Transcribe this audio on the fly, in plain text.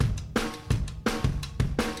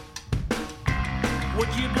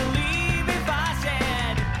Would you believe if I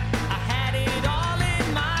said I had it all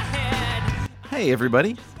in my head? Hey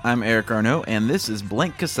everybody, I'm Eric Arnault, and this is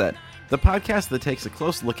Blank Cassette, the podcast that takes a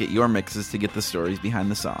close look at your mixes to get the stories behind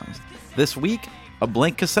the songs. This week, a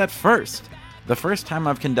blank cassette first. The first time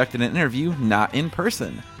I've conducted an interview not in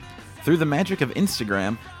person. Through the magic of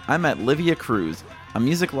Instagram, I met Livia Cruz, a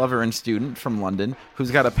music lover and student from London who's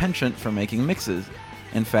got a penchant for making mixes.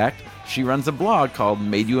 In fact, she runs a blog called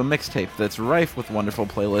Made You a Mixtape that's rife with wonderful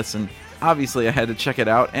playlists, and obviously I had to check it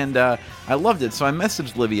out, and I loved it, so I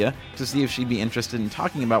messaged Livia to see if she'd be interested in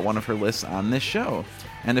talking about one of her lists on this show.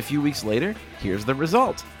 And a few weeks later, here's the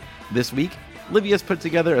result. This week, Livia's put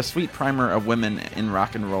together a sweet primer of women in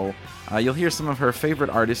rock and roll. You'll hear some of her favorite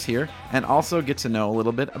artists here, and also get to know a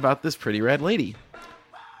little bit about this pretty rad lady.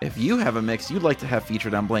 If you have a mix you'd like to have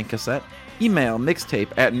featured on Blank Cassette, email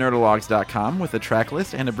mixtape@nerdologues.com with a track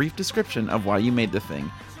list and a brief description of why you made the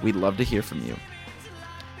thing. We'd love to hear from you.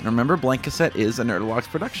 And remember, Blank Cassette is a Nerdologues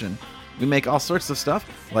production. We make all sorts of stuff,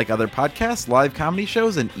 like other podcasts, live comedy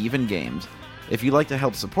shows, and even games. If you'd like to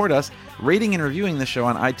help support us, rating and reviewing the show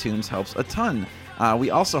on iTunes helps a ton.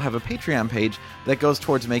 We also have a Patreon page that goes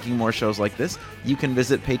towards making more shows like this. You can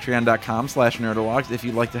visit patreon.com/nerdologues if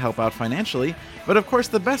you'd like to help out financially. But of course,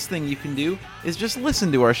 the best thing you can do is just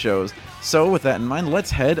listen to our shows. So with that in mind,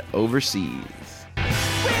 let's head overseas. We're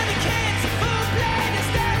the kids who play the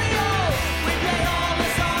stereo. We play all the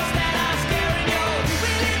songs that are scaring you. We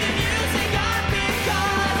live in music art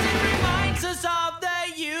because it reminds us of the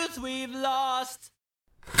youth we've lost.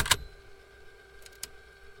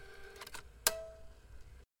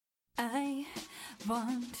 I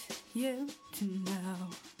want you to know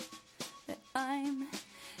that I'm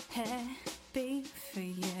happy for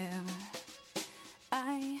you.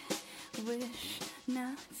 I wish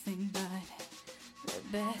nothing but the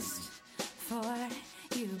best for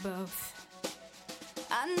you both.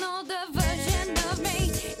 I know the version of me.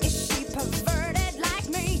 Is she perverted like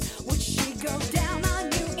me? Would she go down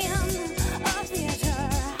on you in a theater?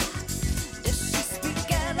 Does she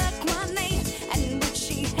speak eloquently? And would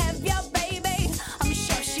she have your baby? I'm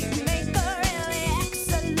sure she'd make a really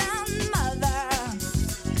excellent mother.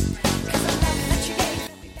 'Cause I love that you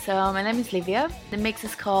gave. So my name is Livia. The mix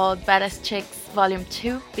is called Badass Chicks Volume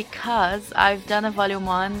 2 because I've done a Volume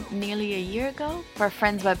 1 nearly a year ago for a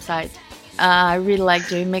friend's website. I really like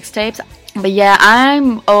doing mixtapes. But yeah,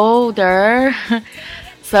 I'm older.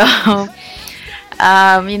 So,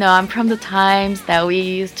 I'm from the times that we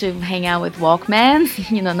used to hang out with Walkman,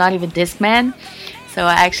 not even Discman. So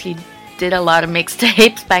I actually did a lot of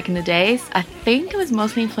mixtapes back in the days. I think it was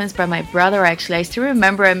mostly influenced by my brother, actually. I still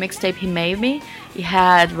remember a mixtape he made me. He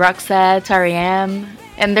had Roxette, R.E.M.,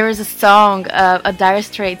 and there was a song, a Dire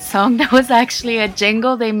Straits song that was actually a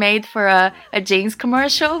jingle they made for a jeans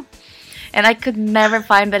commercial. And I could never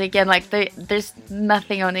find that again. Like, there's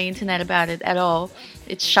nothing on the internet about it at all.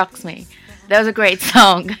 It shocks me. That was a great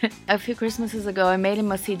song. A few Christmases ago, I made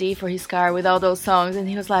him a CD for his car with all those songs. And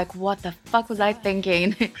he was like, what the fuck was I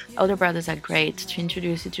thinking? Older brothers are great to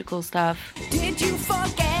introduce you to cool stuff. Did you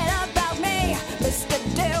forget about me, Mr.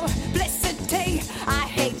 Duplicity? I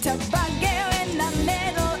hate to bug you in the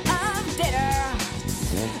middle of dinner,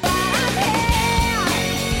 but I'm here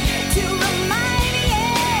to remind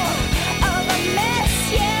you of a mess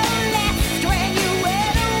you left when you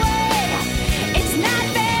went away. It's not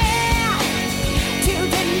fair to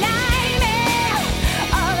deny me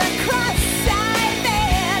all the cross I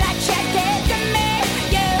bear. I check it to me,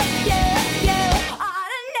 you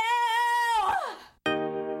ought to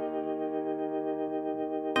know.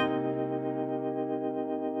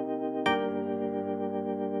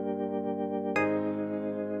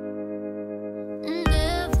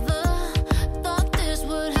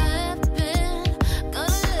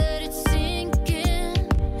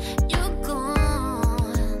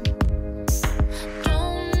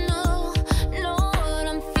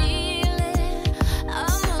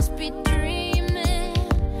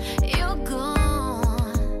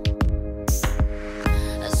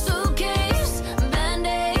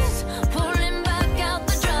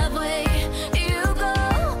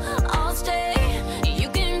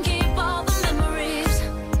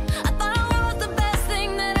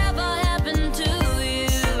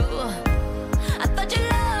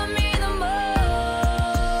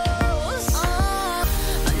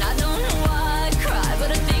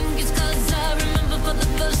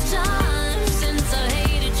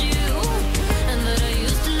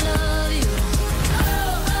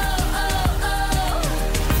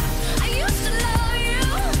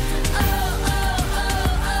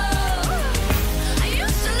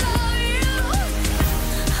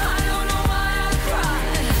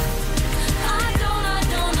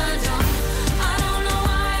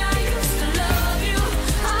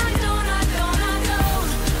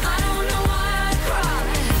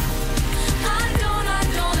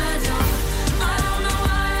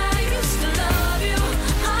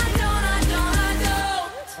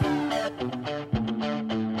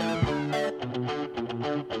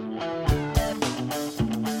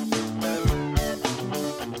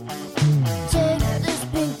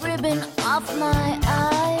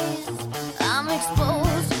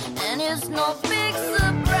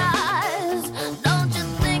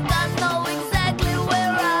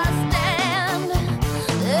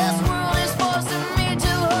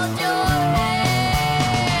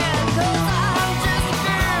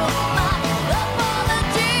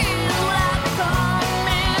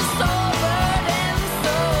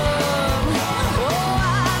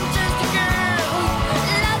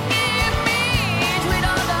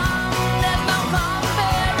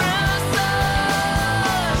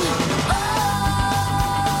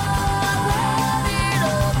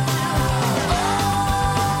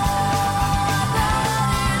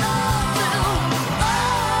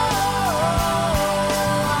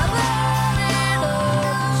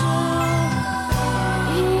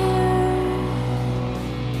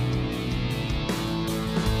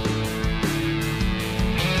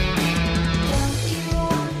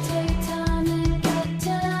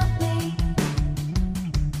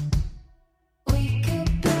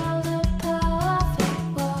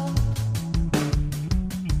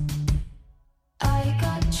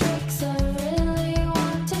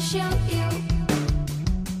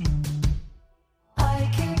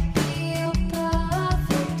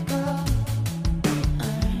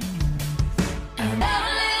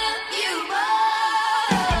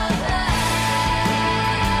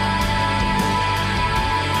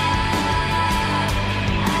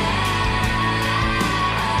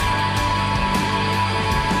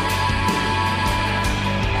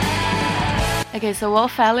 Okay, so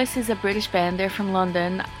Wolf Alice is a British band. They're from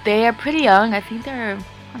London. They are pretty young. I think they're,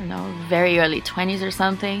 I don't know, very early 20s or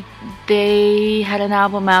something. They had an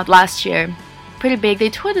album out last year. Pretty big. They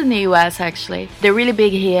toured in the US actually. They're really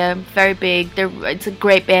big here, very big. It's a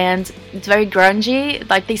great band. It's very grungy.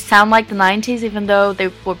 Like they sound like the 90s even though they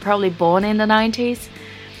were probably born in the 90s.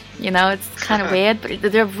 You know, it's kind of weird,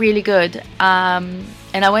 but they're really good. And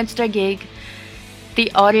I went to their gig.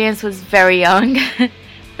 The audience was very young.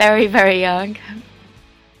 Very, very young.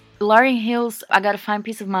 Lauryn Hill's I Gotta Find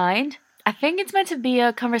Peace of Mind. I think it's meant to be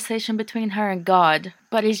a conversation between her and God.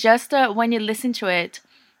 But it's just when you listen to it,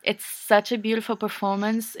 it's such a beautiful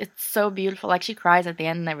performance. It's so beautiful. Like she cries at the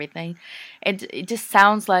end and everything. It just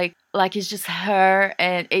sounds like it's just her,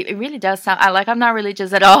 and it really does sound. I'm not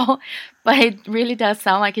religious at all, but it really does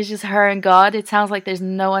sound like it's just her and God. It sounds like there's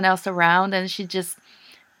no one else around, and she just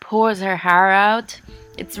pours her heart out.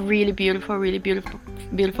 It's really beautiful,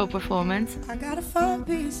 beautiful performance. I gotta find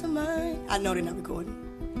peace of mind. I know they're not recording.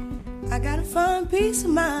 I gotta find peace of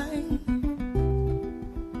mind.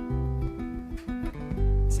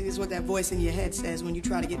 See, this is what that voice in your head says when you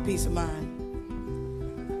try to get peace of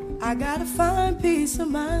mind. I gotta find peace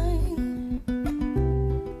of mind.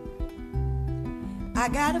 I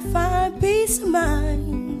gotta find peace of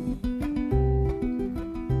mind.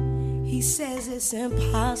 He says it's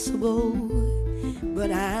impossible,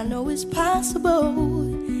 but I know it's possible.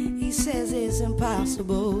 He says it's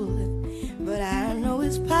impossible, but I know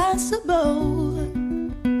it's possible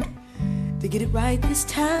to get it right this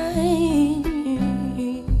time.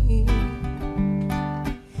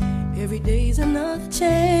 Every day's another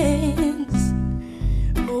chance.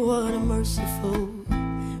 Oh, what a merciful,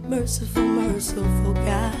 merciful, merciful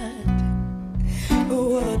God. Oh,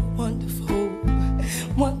 what a wonderful,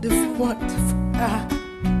 wonderful, wonderful God.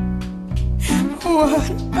 Oh, what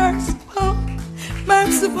a merciful,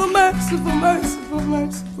 merciful, merciful, merciful,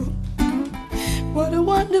 merciful. What a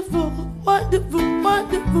wonderful, wonderful,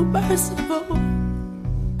 wonderful, merciful.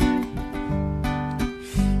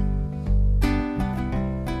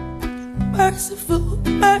 Merciful,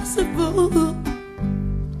 merciful,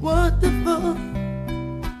 wonderful.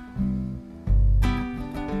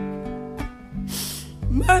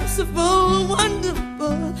 Merciful,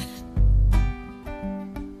 wonderful.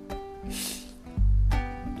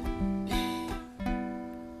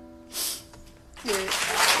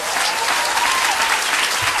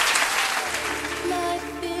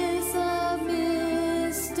 Life is a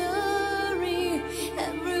mystery.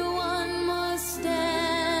 Everyone must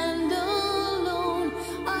stand alone.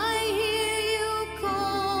 I hear you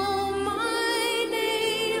call my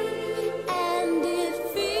name, and it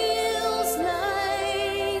feels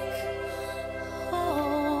like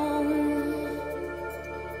home.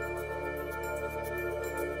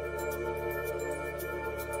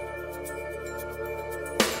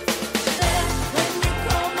 When you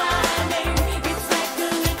call my name, it's like a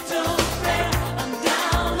little prayer. I'm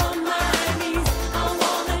down on my knees. I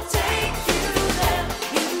wanna take you there.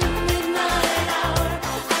 In the midnight hour,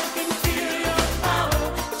 I can feel your power,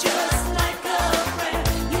 just like a prayer.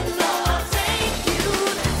 You know I'll take you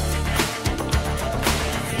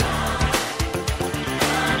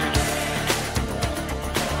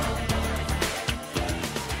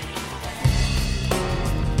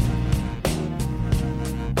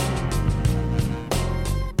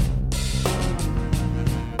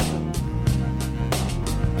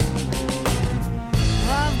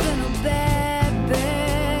I've been a bad,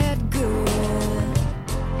 bad girl.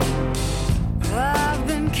 I've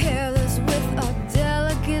been careless with a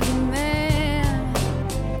delicate man,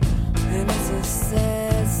 and it's a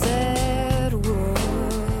sad, sad world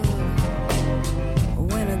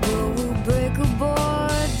when a girl will break a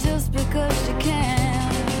boy just because she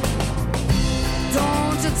can.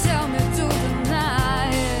 Don't you tell me to deny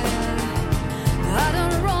it. I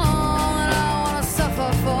done wrong and I wanna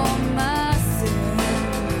suffer for my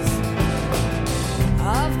sins.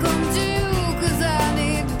 I've come to you 'cause I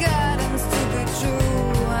need guidance to be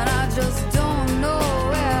true, and I just don't know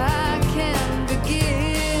where I can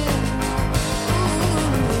begin.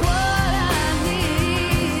 What I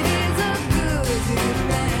need is a good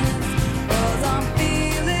defense, 'cause I'm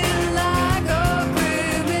feeling like a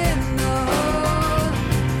criminal,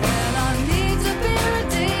 and I need to be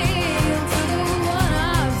redeemed to the one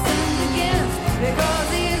I've sinned against, because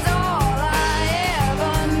he's all I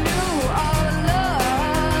ever knew, all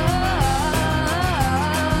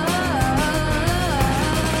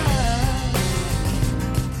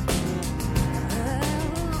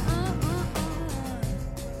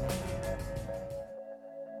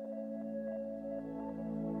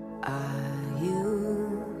Are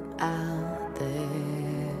you out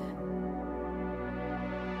there?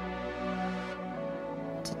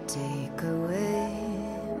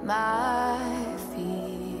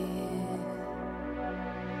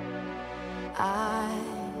 I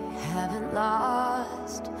haven't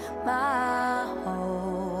lost my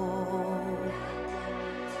hope,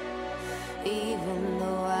 even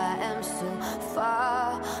though I am so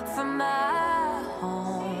far from my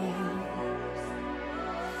home.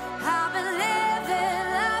 I've been living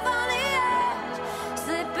life on the edge,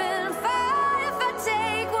 slipping and fall if I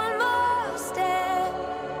take one more step.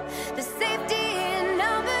 The safety in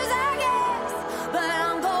numbers, I guess, but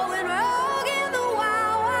I'm going rogue in the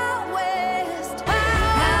wild, wild west.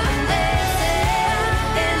 I've been dancing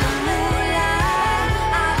in the moonlight,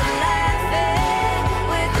 I've been laughing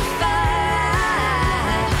with the fire.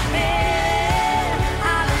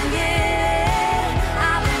 I've been giving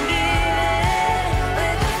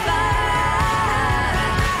with the fire.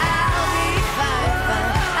 I'll be fine,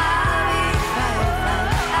 fine. I'll be fine, fine.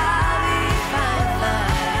 I'll be fine,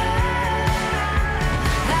 fine.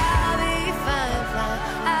 I'll be fine, fine.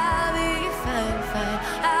 I'll be fine, fine.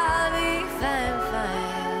 I'll be fine, fine.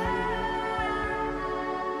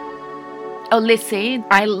 Oh, Lizzie,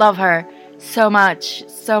 I love her so much,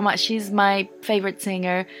 so much. She's my favorite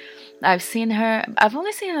singer. I've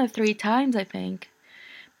only seen her 3 times, I think.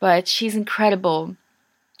 But she's incredible.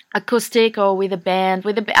 Acoustic or with a band.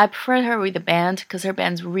 I prefer her with a band because her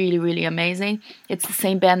band's really, really amazing. It's the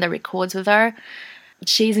same band that records with her.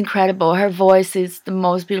 She's incredible. Her voice is the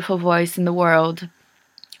most beautiful voice in the world.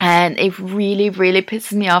 And it really, really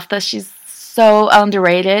pisses me off that she's so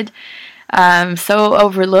underrated, so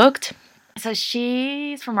overlooked. So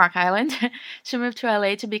she's from Rock Island. She moved to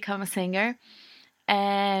LA to become a singer.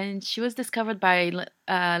 And she was discovered by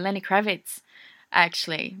Lenny Kravitz,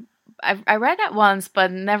 actually. I read that once,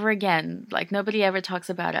 but never again. Like, nobody ever talks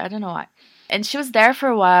about it. I don't know why. And she was there for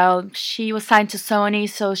a while. She was signed to Sony,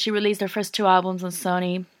 so she released her first 2 albums on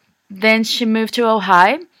Sony. Then she moved to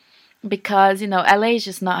Ohio because, LA is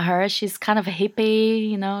just not her. She's kind of a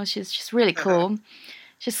hippie, she's really cool.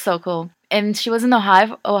 She's so cool. And she was in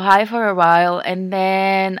Ohio for a while, and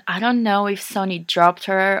then I don't know if Sony dropped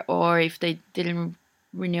her or if they didn't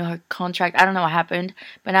renew her contract. I don't know what happened,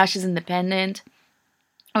 but now she's independent.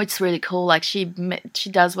 It's really cool. Like, she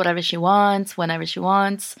does whatever she wants, whenever she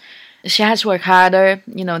wants. She has to work harder,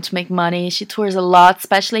 to make money. She tours a lot,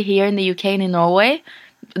 especially here in the UK and in Norway.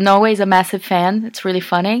 Norway is a massive fan. It's really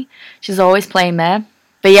funny. She's always playing there.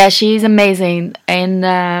 But yeah, she's amazing. And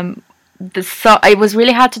it was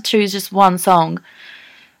really hard to choose just one song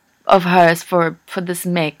of hers for this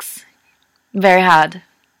mix. Very hard.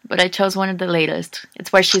 But I chose one of the latest.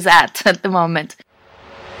 It's where she's at the moment.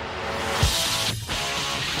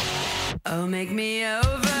 Oh, make me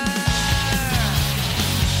over.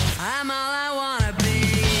 I'm all I wanna be.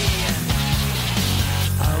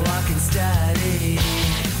 A walking study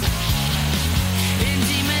in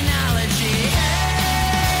demonology.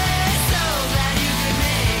 Hey, so glad you could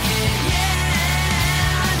make it.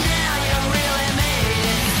 Yeah, now you really made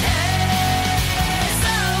it. Hey,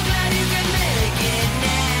 so glad you could make it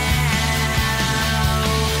now.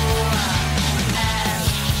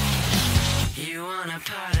 You want a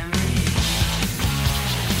part of me?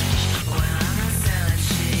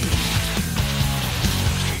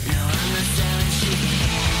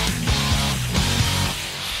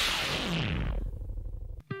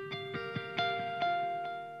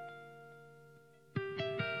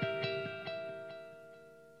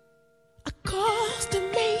 Caused a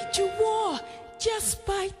major war just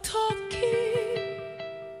by talking.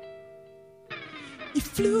 You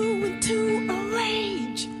flew into a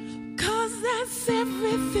rage, 'cause that's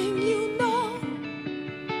everything you know.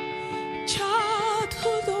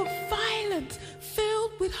 Childhood of violence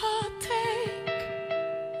filled with heartache.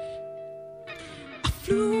 I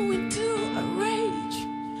flew into a rage,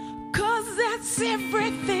 'cause that's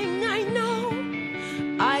everything I know.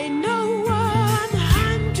 I know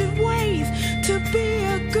 100 ways to be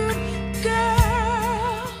a good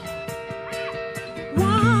girl.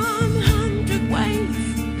 100 ways,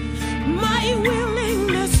 my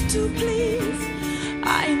willingness to please.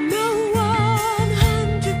 I know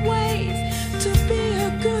 100 ways to be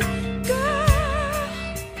a good girl.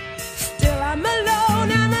 Still I'm alone,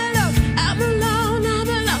 I'm alone, I'm alone, I'm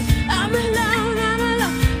alone, I'm alone, I'm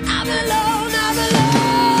alone, I'm alone, I'm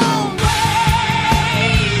alone.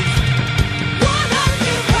 Ways,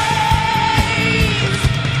 100 ways,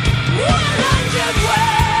 100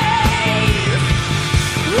 ways,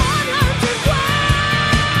 100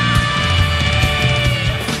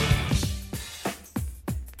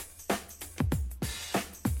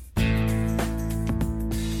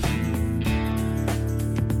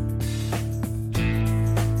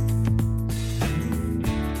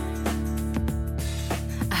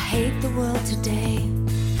 I hate the world today.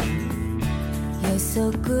 You're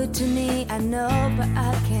so good to me, I know, but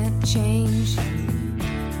I can't change.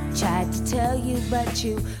 Tried to tell you, but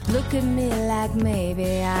you look at me like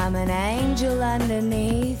maybe I'm an angel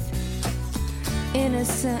underneath,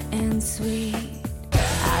 innocent and sweet.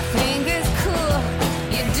 I think it's cool,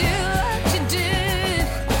 you do what you do,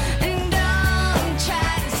 and don't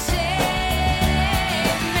try to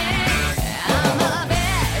save me. I'm a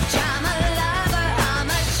bitch, I'm a lover, I'm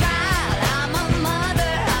a child, I'm a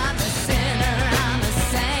mother, I'm a sinner, I'm a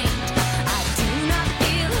saint. I do not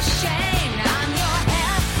feel ashamed. I'm your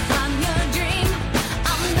hell, I'm your dream,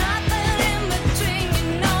 I'm nothing in between. You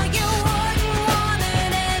know you wouldn't want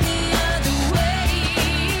it any other way.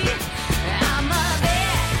 I'm a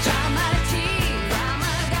bitch, I'm a tease, I'm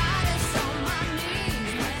a goddess on my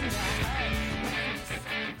knees. When you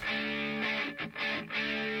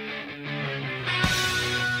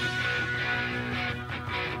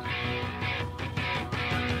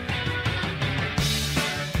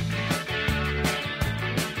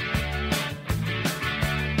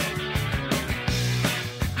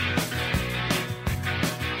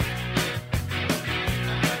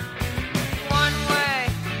one way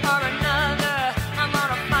or another, I'm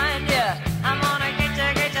gonna find you. I'm gonna get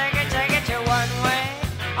you. One way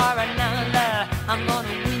or another, I'm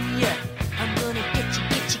gonna win you. I'm gonna get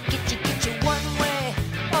you. One way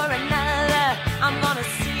or another, I'm gonna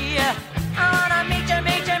see you. I wanna meet you.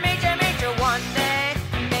 One day,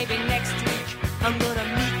 maybe next week, I'm gonna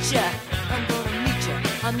meet you.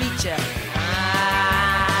 I'll meet you.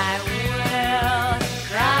 I will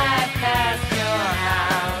drive past your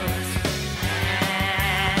house,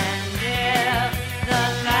 and if the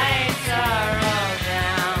lights are all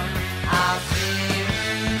down, I'll see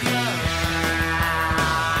who's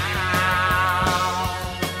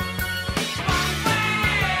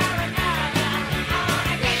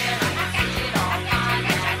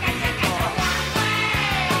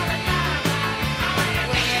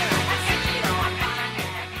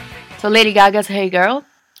So Lady Gaga's Hey Girl.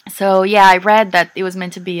 So yeah, I read that it was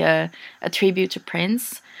meant to be a tribute to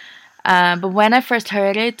Prince. But when I first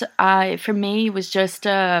heard it, for me, it was just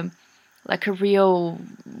like a real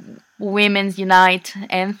women's unite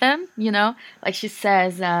anthem, you know? Like she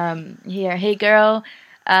says here, hey girl,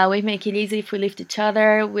 we make it easy if we lift each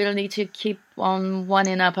other. We don't need to keep on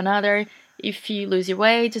one up another. If you lose your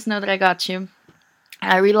way, just know that I got you.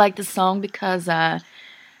 I really like the song because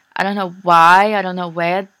I don't know why, I don't know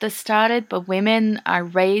where this started, but women are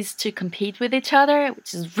raised to compete with each other,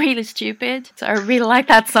 which is really stupid. So I really like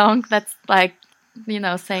that song. That's like, you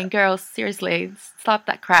know, saying, girls, seriously, stop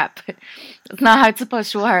that crap. It's not how it's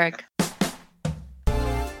supposed to work.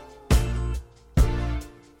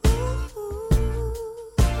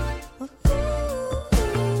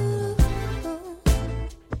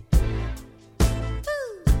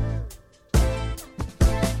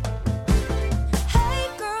 Hey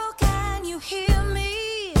girl, can you hear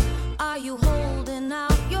me? Are you holding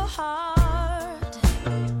out your heart?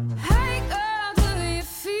 Hey girl, do you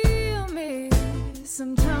feel me?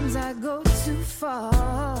 Sometimes I go too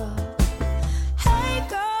far. Hey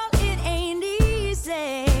girl, it ain't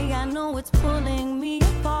easy. I know it's pulling me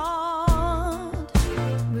apart.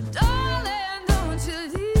 But darling, don't you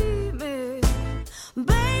leave me.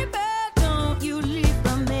 Baby, don't you leave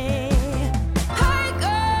for me. Hey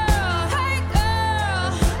girl,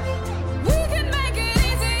 we can make it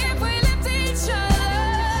easy if we lift each other.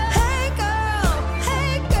 Hey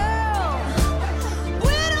girl,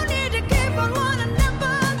 we don't need to keep on one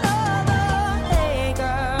another. Hey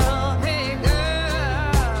girl,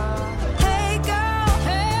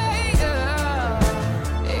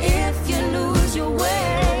 if you lose your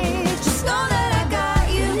way, just know that I got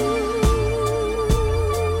you.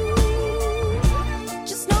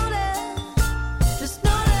 Just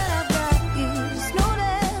know that I've got you. Just know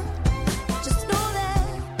that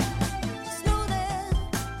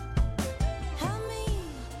help me.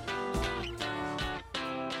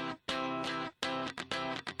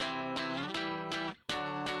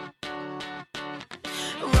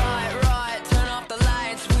 Right, turn off the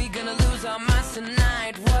lights. We gonna lose our minds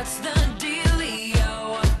tonight. What's the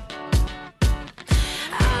dealio?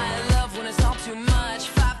 I love when it's all too much.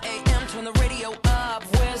 5 a.m. turn the radio up.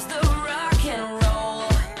 Where's the rock and roll?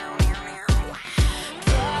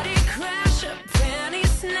 Party crasher, penny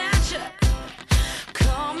snatcher.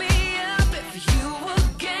 Call me up if you a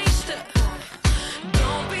gangster.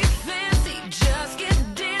 Don't be fancy, just get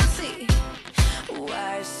dancy.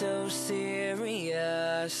 Why so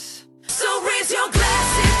serious? So raise your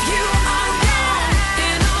glass if you are wrong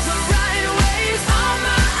in all the right ways. All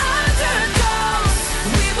my underdogs,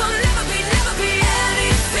 we will never be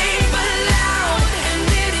anything but loud and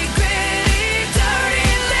nitty gritty, dirty.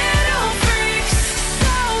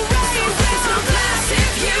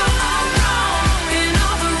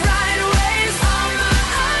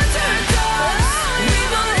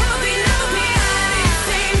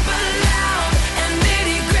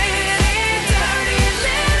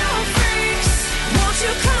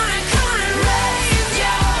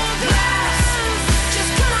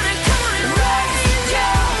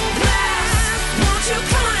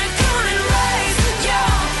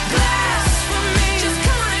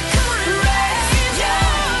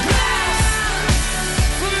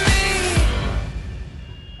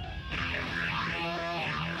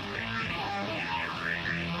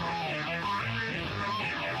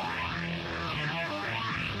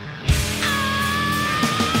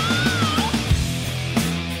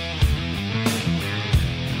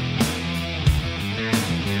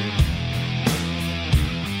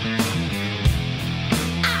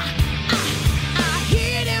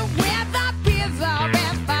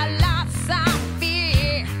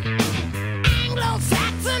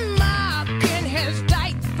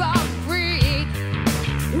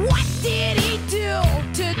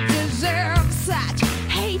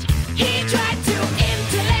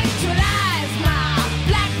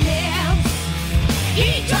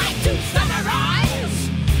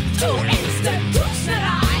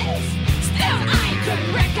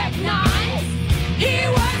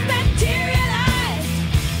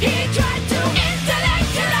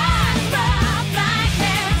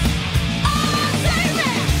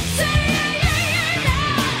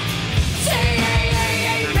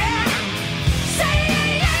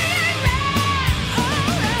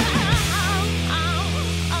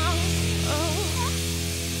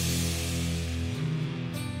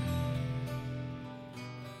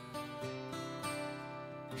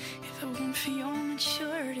 for your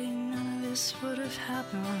maturity, none of this would have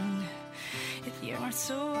happened. If you weren't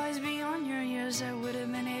so wise beyond your years, I would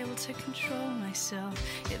have been able to control myself.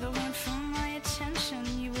 If it weren't for my attention,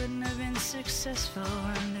 you wouldn't have been successful.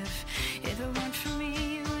 And if it weren't for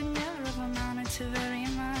me, you would never have amounted to very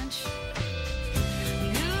much.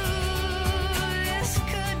 This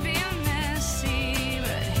could be messy,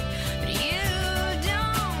 but you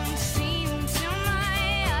don't seem to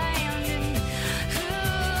mind. And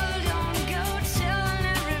don't go telling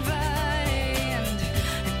everybody, and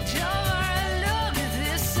don't look at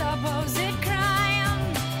this supposed crime.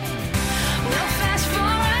 We'll fast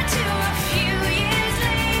forward to a few years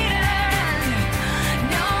later, and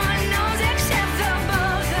no one knows except the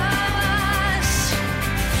both of us.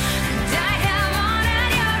 And I have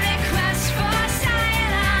honored your request for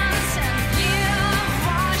silence, and you've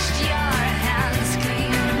washed your hands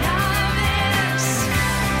clean of this.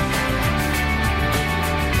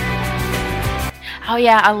 Oh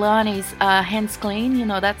yeah, Alani's Hands Clean, you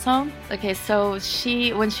know that song? Okay, so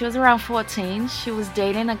when she was around 14, she was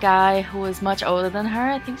dating a guy who was much older than her.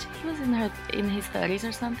 I think he was in his 30s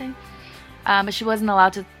or something. But she wasn't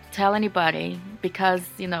allowed to tell anybody because,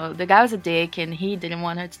 the guy was a dick and he didn't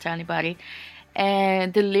want her to tell anybody.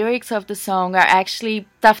 And the lyrics of the song are actually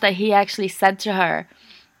stuff that he actually said to her.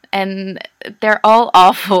 And they're all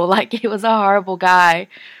awful. Like, he was a horrible guy.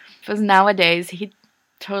 Because nowadays, he'd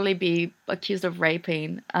totally be accused of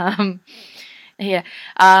raping. One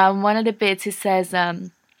of the bits, he says,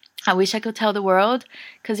 I wish I could tell the world,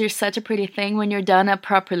 because you're such a pretty thing when you're done up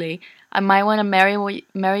properly. I might want to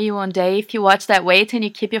marry you one day if you watch that weight and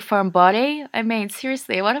you keep your firm body. I mean,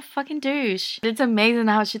 seriously, what a fucking douche. It's amazing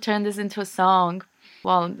how she turned this into a song.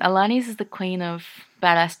 Well, Alanis is the queen of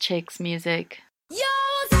badass chicks music. Yo,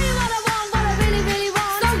 I'll tell you what I want, what I really, really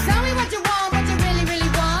want. So tell me what you want, what you really, really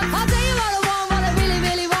want. I'll tell you what I want, what I really,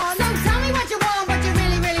 really want. So tell me what you want, what you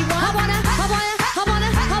really, really want. I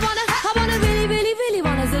wanna really, really, really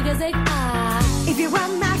wanna zig a zig. If you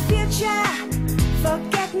want my future,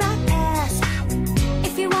 forget my past.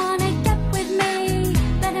 If you wanna get with me,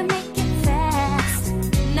 better make it fast.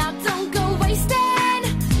 Now don't go wasting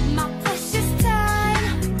my precious time.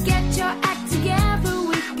 Get your act together,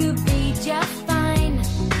 we could be just fine.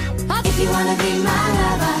 If you wanna be my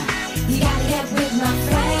lover, you gotta get with my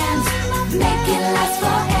friends. Make it last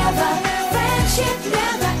forever. Friendship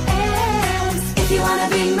never ends. If you wanna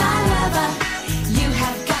be my lover, you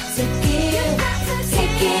have got to give.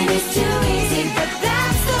 Taking is too easy, but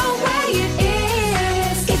that's the way it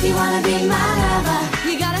is. If you wanna be my lover,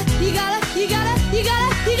 you gotta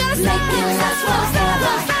make it last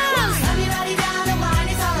forever. Stop your body down, the wine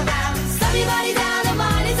is all around. Stop your body down, the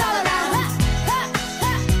wine is all around.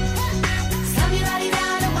 Stop your body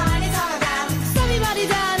down, the wine is all around. Stop your body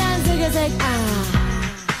down and zig a zig.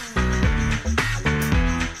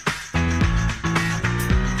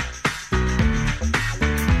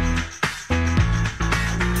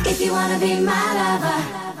 If you wanna be my lover.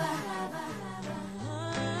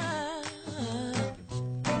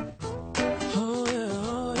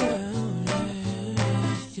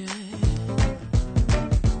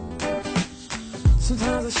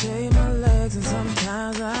 Sometimes I shave my legs and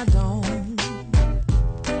sometimes I don't.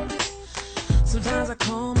 Sometimes I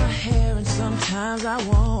comb my hair and sometimes I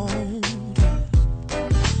won't.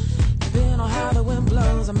 Depending on how the wind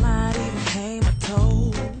blows, I might even hang my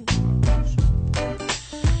toes.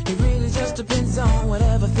 It really just depends on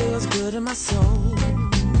whatever feels good in my soul.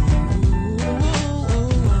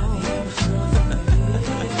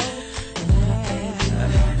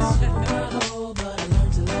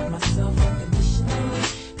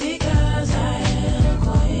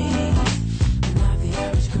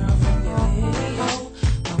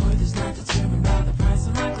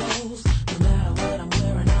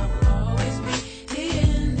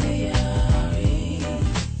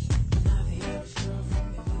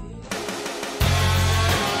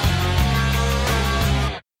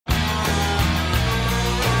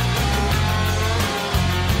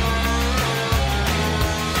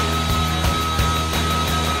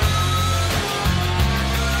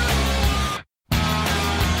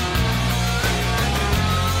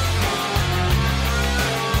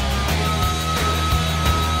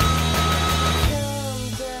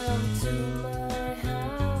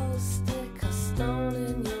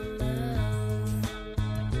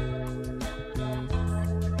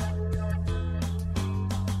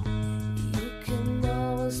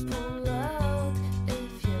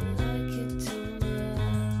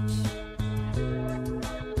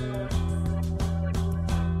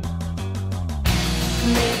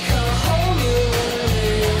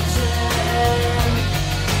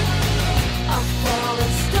 A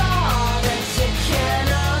fallen star.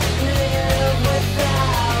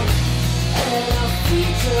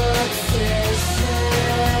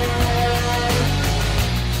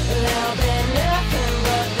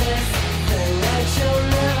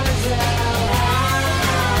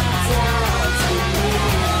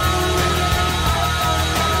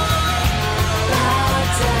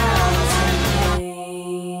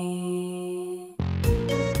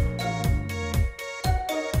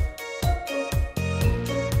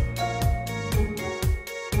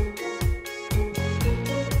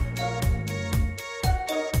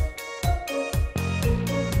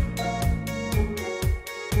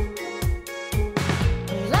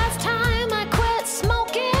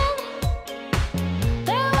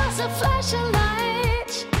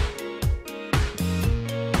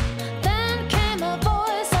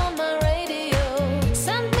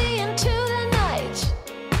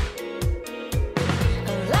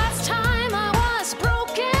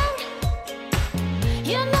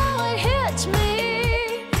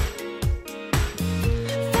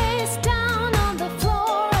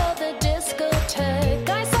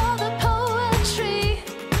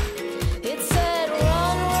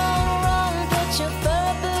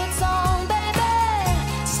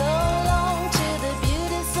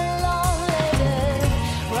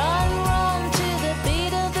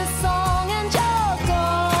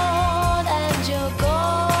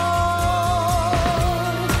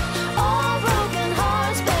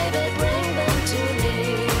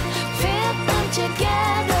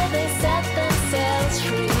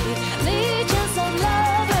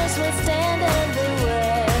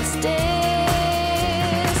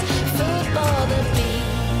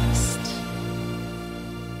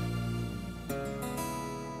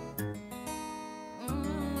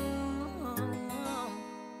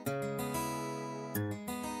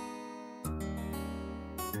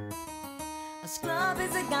 Scrub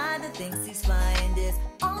is a guy that thinks he's fine, is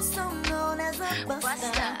also known as a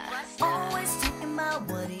buster. Always talking about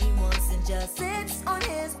what he wants and just sits on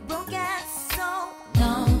his broke ass. So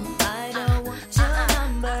no, I don't want your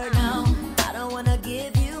number. No, I don't wanna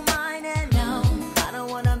give you mine, and no, I don't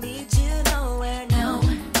wanna meet you nowhere. No,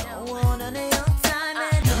 don't want none of your time,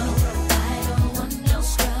 and no, I don't want no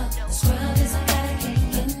scrub. The scrub is a guy that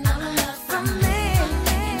can't get enough from me.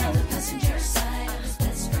 On the passenger side of his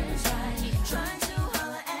best friend's ride, trying to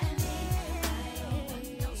holler at me.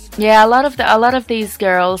 Yeah, a lot of these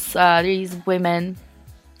girls, these women,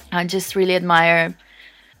 I just really admire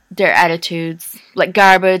their attitudes. Like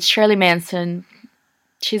Garbage, Shirley Manson,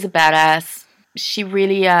 she's a badass. She's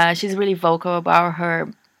really vocal about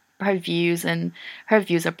her views, and her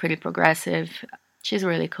views are pretty progressive. She's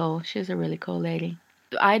really cool. She's a really cool lady.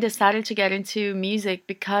 I decided to get into music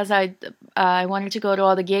because I wanted to go to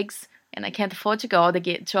all the gigs, and I can't afford to go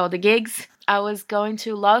to all the gigs. I was going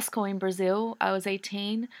to law school in Brazil. I was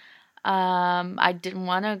 18. I didn't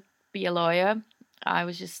want to be a lawyer. I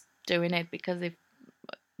was just doing it because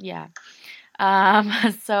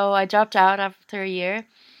so I dropped out after a year.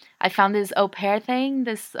 I found this au pair thing,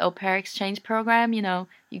 this au pair exchange program. You know,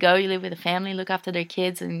 you go, you live with a family, look after their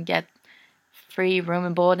kids, and get free room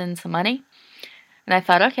and board and some money. And I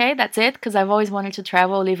thought, okay, that's it, because I've always wanted to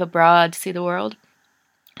travel, live abroad, see the world.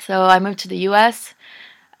 So I moved to the US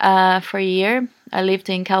for a year. I lived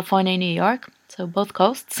in California and New York, so both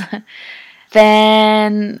coasts.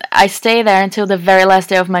 Then I stayed there until the very last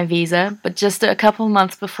day of my visa. But just a couple of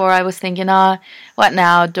months before, I was thinking, what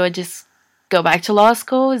now? Do I just go back to law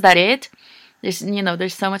school? Is that it?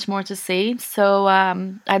 There's so much more to see. So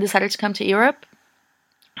I decided to come to Europe.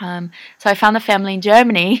 So I found a family in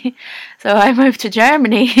Germany. So I moved to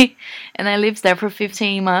Germany, and I lived there for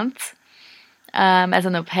 15 months as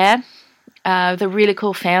an au pair. With a really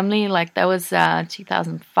cool family. Like, that was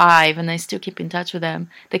 2005, and I still keep in touch with them.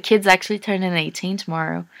 The kids actually turn 18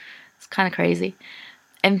 tomorrow. It's kind of crazy.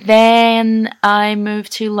 And then I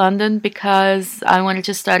moved to London because I wanted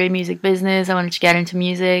to start a music business. I wanted to get into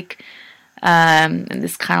music. And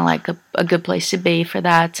this is kind of like a good place to be for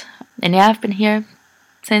that. And yeah, I've been here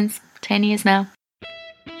since 10 years now.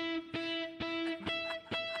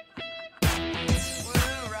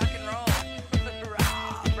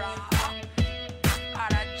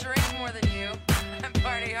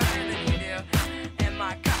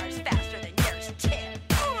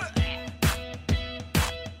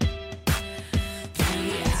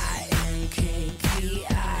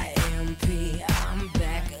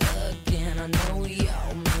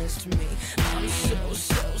 Me. I'm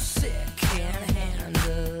so sick, can't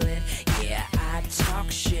handle it. Yeah, I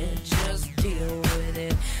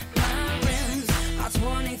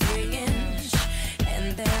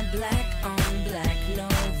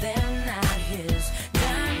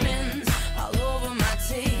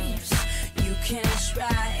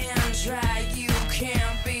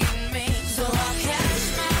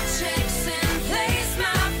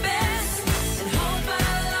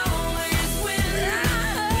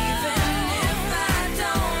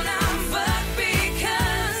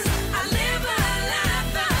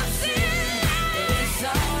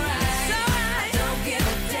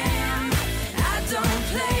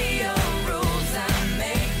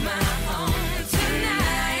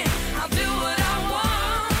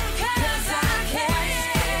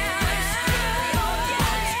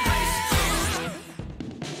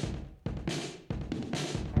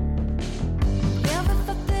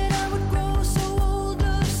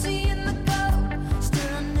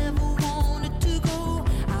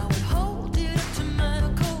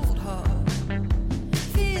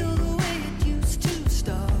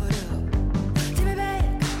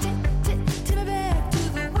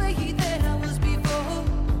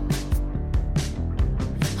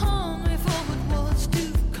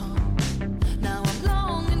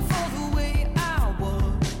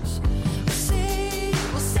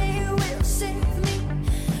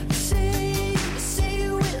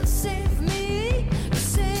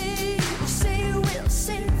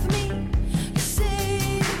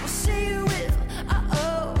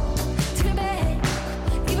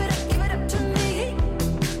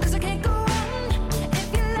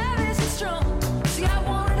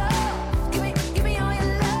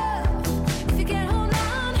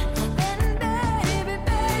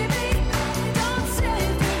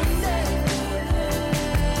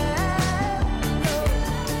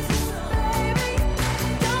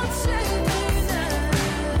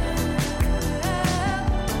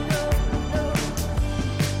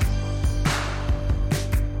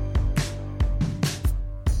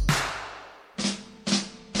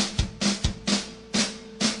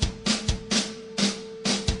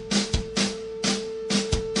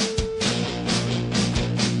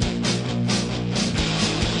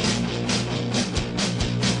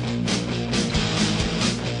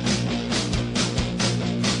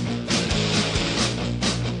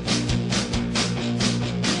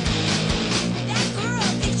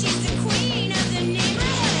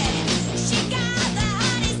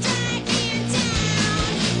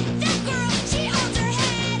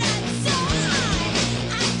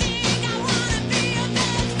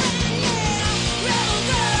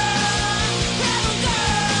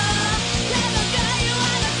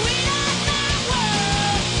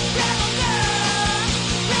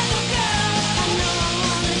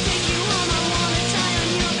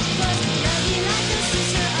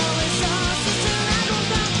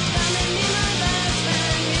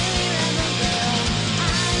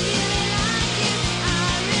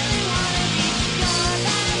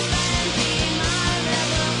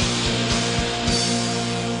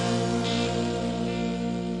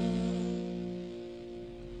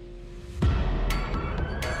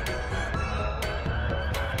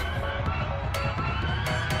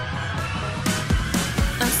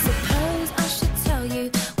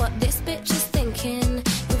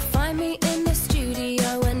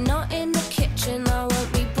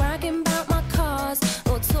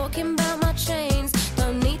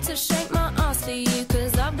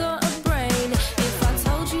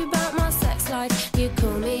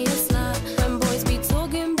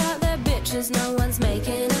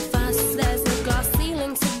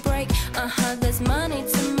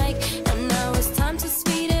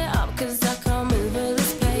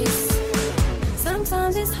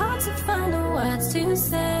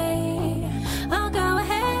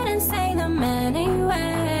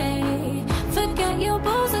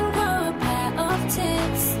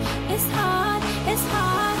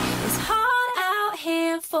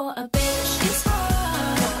For a bitch, it's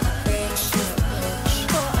hard. Bitch,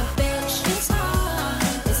 for a bitch, it's hard.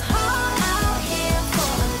 It's hard out here.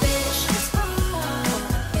 For a bitch, it's hard.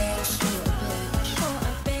 For a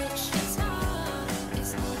bitch, it's hard.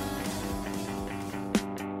 It's hard.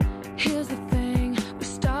 Here's the thing, we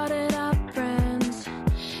started out friends.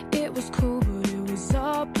 It was cool, but it was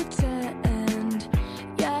all pretend.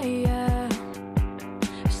 Yeah, yeah.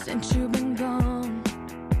 Since you've been gone.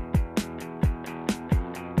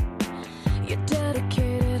 You're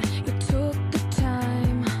dedicated, you took the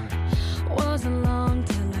time. Wasn't long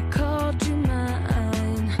till I called you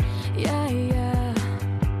mine. Yeah, yeah.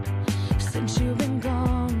 Since you've been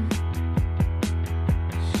gone.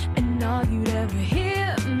 And all you'd ever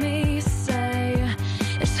hear me say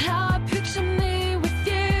is how I picture me with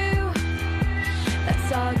you.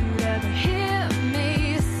 That's all you'd ever hear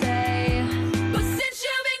me say. But since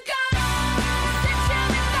you've been gone, since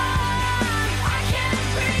you've been gone, I can't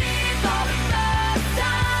breathe for the first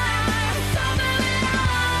time. So moving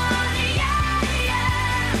on, yeah,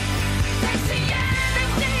 yeah. Thanks to you,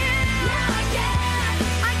 now I get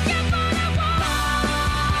what I want.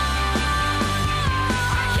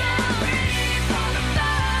 I can't breathe for the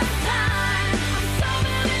first time. I'm so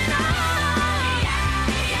moving on, yeah,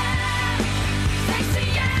 yeah. Thanks to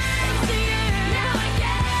you, now I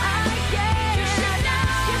get.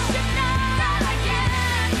 You should know that I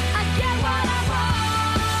get what I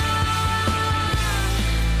want.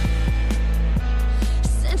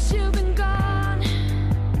 Since you've been gone,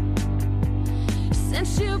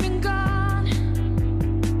 since you've been gone,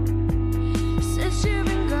 since you've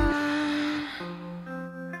been gone.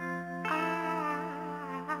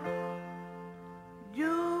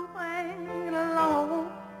 You ain't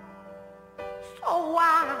alone, so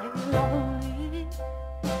why you lonely?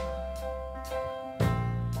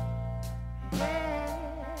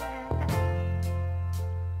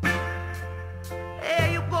 There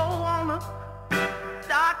you go on the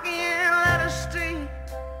dark end of the street.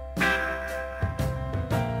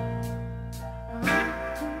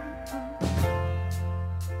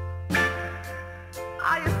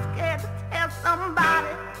 Are you scared to tell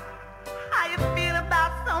somebody how you feel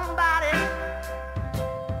about somebody?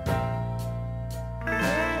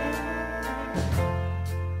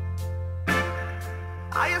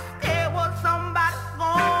 Are you scared what somebody's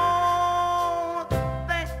gonna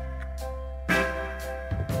think?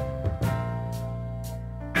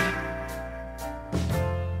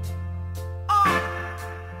 Oh,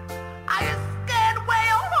 are you scared way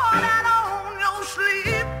hard out on your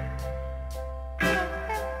sleep?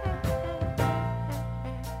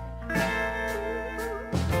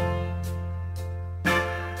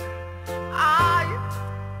 Are you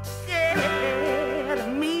scared of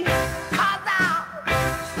me? 'Cause I'm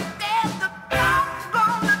scared the thoughts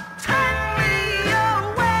gonna turn me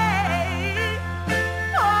away.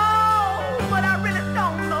 Oh, but I really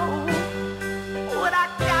don't know what I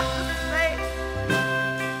got to say.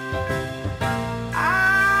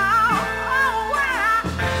 Alright, alright,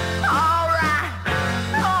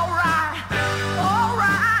 alright,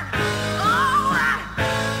 alright, alright.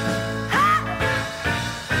 Hey!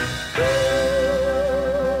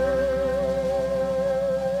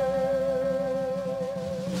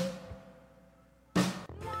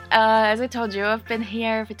 As I told you, I've been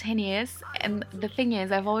here for 10 years, and the thing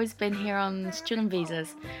is, I've always been here on student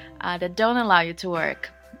visas that don't allow you to work,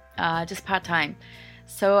 just part-time.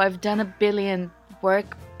 So I've done a billion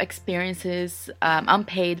work experiences,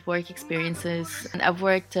 unpaid work experiences. And I've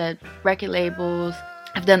worked at record labels,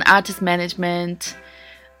 I've done artist management,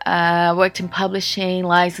 worked in publishing,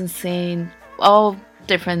 licensing, all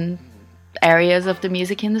different areas of the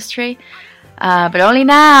music industry. But only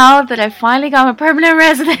now that I finally got my permanent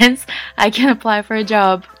residence, I can apply for a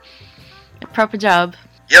job, a proper job.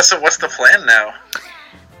 Yeah, so what's the plan now?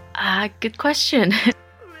 Good question.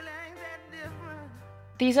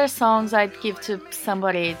 These are songs I'd give to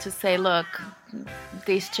somebody to say, look,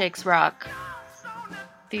 these chicks rock.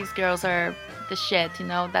 These girls are the shit, you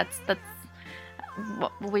know. That's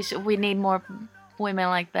we need more women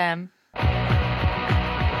like them.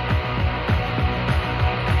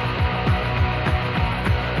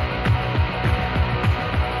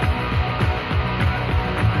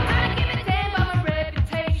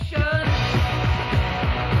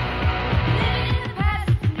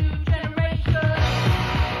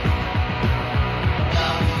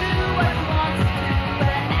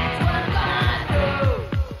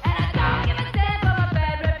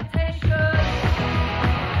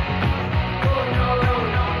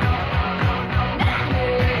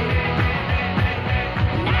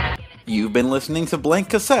 You've been listening to Blank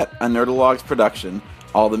Cassette, a Nerdalogs production.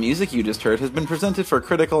 All the music you just heard has been presented for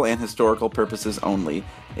critical and historical purposes only.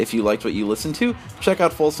 If you liked what you listened to, check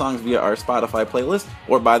out full songs via our Spotify playlist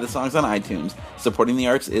or buy the songs on iTunes. Supporting the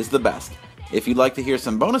arts is the best. If you'd like to hear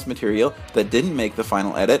some bonus material that didn't make the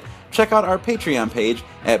final edit, check out our Patreon page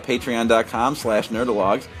at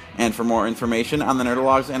patreon.com/nerdalogs. And for more information on the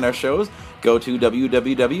Nerdalogs and our shows, go to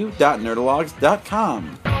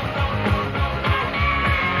www.nerdalogs.com.